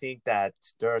think that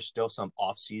there are still some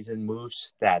off-season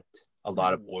moves that a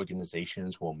lot of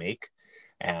organizations will make.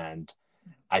 And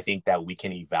I think that we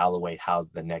can evaluate how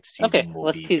the next season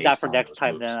will be. Let's tease that for next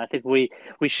time then. I think we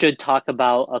should talk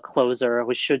about a closer.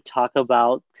 We should talk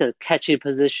about the catching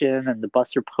position and the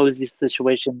Buster Posey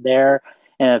situation there.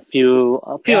 And a few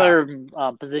other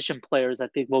position players, I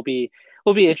think will be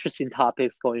interesting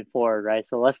topics going forward, right?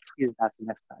 So let's tease that for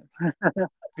next time.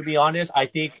 To be honest, I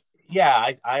think,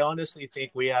 I honestly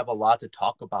think we have a lot to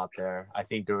talk about there. I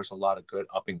think there's a lot of good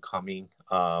up and coming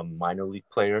minor league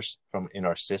players in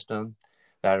our system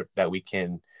that we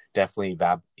can definitely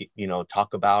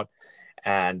talk about.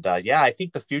 And I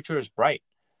think the future is bright.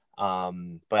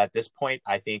 But at this point,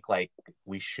 I think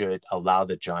we should allow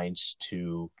the Giants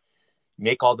to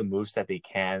make all the moves that they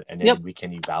can, and then we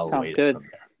can evaluate it from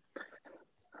there.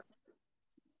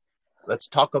 Let's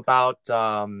talk about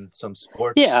some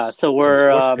sports. Yeah, so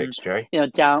we're picks, Jerry.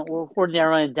 We're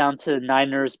narrowing down to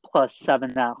Niners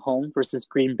 +7 at home versus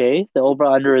Green Bay. The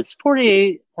over/under is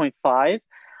 48.5.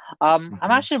 I'm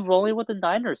actually rolling with the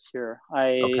Niners here.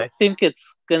 I think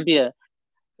it's gonna be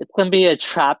a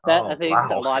trap bet. I think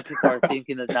a lot of people are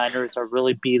thinking the Niners are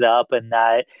really beat up and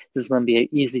that this is gonna be an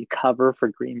easy cover for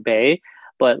Green Bay.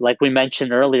 But like we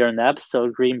mentioned earlier in the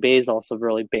episode, Green Bay is also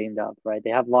really banged up, right?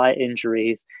 They have a lot of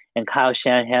injuries, and Kyle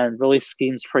Shanahan really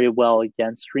schemes pretty well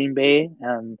against Green Bay.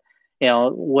 And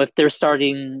with their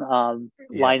starting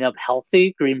lineup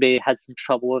healthy, Green Bay had some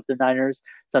trouble with the Niners.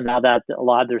 So now that a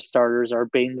lot of their starters are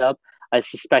banged up, I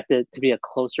suspect it to be a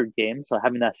closer game. So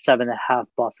having that 7.5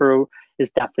 buffer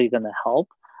is definitely going to help.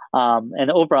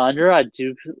 And over under, I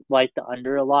do like the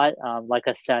under a lot. Like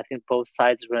I said, I think both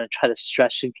sides are going to try to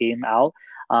stretch the game out.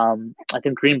 I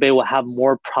think Green Bay will have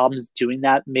more problems doing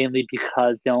that, mainly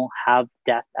because they don't have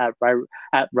depth at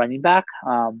running back.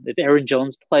 If Aaron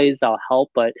Jones plays, that'll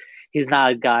help, but he's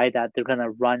not a guy that they're going to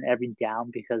run every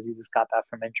down because he just got back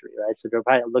from injury, right? So they're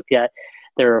probably look at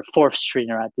their fourth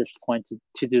stringer at this point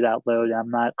to do that load. And I'm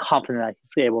not confident that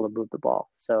he's able to move the ball.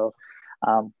 So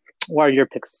what are your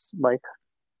picks, Mike?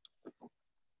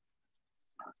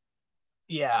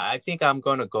 Yeah, I think I'm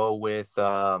going to go with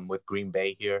Green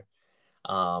Bay here.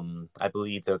 I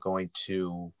believe they're going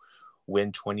to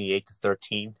win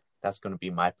 28-13. That's going to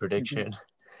be my prediction,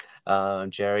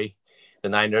 Jerry. The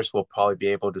Niners will probably be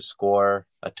able to score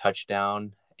a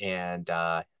touchdown and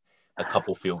a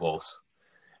couple field goals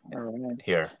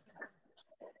here.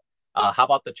 How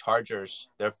about the Chargers?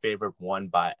 Their favorite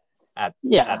one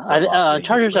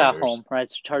Chargers are at home, right?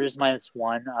 So Chargers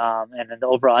 -1, and then the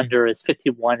over/under is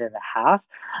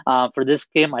 51.5. For this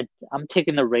game, I'm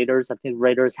taking the Raiders. I think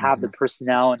Raiders have the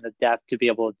personnel and the depth to be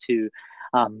able to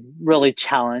really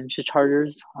challenge the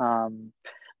Chargers.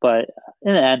 But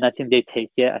in the end, I think they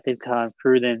take it. I think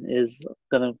Gruden is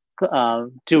going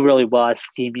to do really well at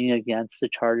scheming against the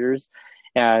Chargers.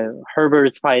 Herbert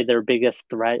is probably their biggest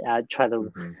threat at trying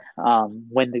to Hmm.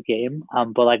 win the game.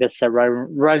 But like I said,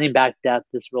 running back depth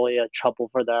is really a trouble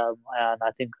for them, and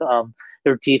I think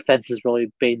their defense is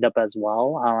really banged up as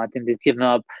well. I think they've given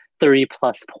up 30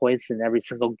 plus points in every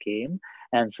single game,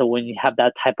 and so when you have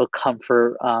that type of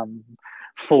comfort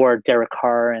for Derek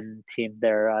Carr and team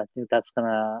there, I think that's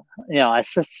gonna, I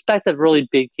suspect a really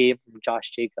big game from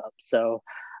Josh Jacobs. So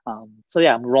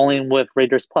yeah, I'm rolling with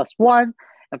Raiders +1.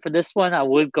 And for this one, I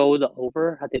would go the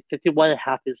over. I think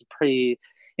 51.5 is pretty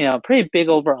big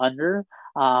over under.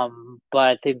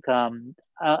 But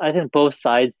I think both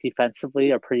sides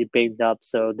defensively are pretty banged up,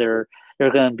 so they're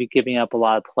going to be giving up a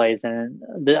lot of plays, and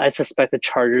I suspect the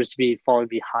Chargers to be falling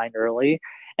behind early,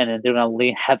 and then they're going to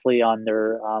lean heavily on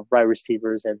their wide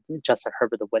receivers and Justin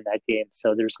Herbert to win that game.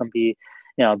 So there's going to be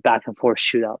back and forth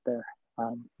shootout there.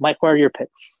 Mike, what are your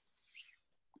picks?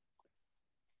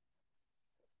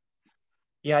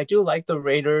 Yeah, I do like the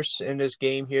Raiders in this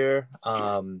game here.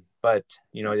 But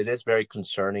it is very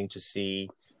concerning to see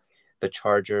the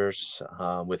Chargers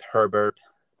with Herbert,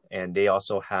 and they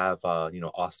also have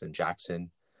Austin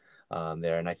Jackson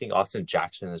there, and I think Austin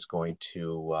Jackson is going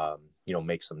to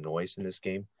make some noise in this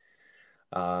game.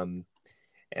 And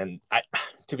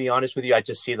to be honest with you, I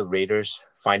just see the Raiders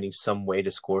finding some way to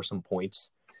score some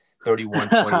points.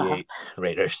 31-28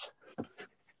 Raiders.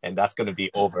 And that's going to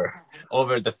be over.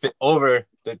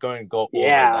 They're going to go over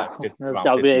Yeah, that around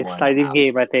that'll be an 51 and a exciting half.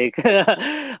 game, I think.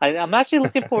 I'm actually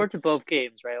looking forward to both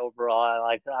games, right?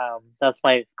 Overall, that's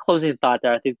my closing thought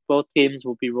there. I think both games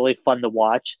will be really fun to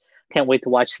watch. Can't wait to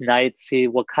watch tonight, see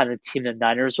what kind of team the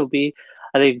Niners will be.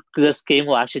 I think this game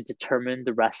will actually determine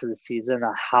the rest of the season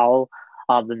on how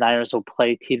the Niners will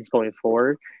play teams going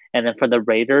forward. And then for the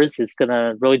Raiders, it's going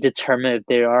to really determine if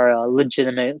they are a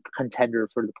legitimate contender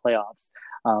for the playoffs.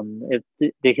 If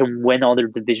they can win all their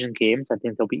division games, I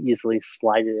think they'll be easily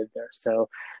slided in there. So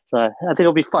I think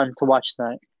it'll be fun to watch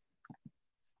tonight.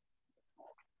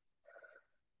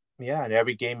 Yeah, and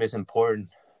every game is important,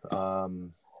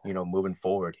 moving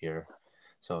forward here.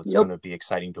 So it's Yep. going to be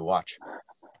exciting to watch.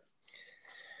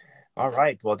 All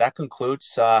right. Well, that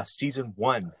concludes season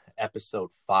 1,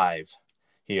 episode 5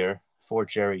 here for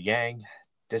Jerry Yang.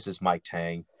 This is Mike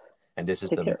Tang, and this is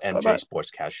Take the care. MJ Bye-bye.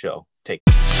 Sportscast Show. Take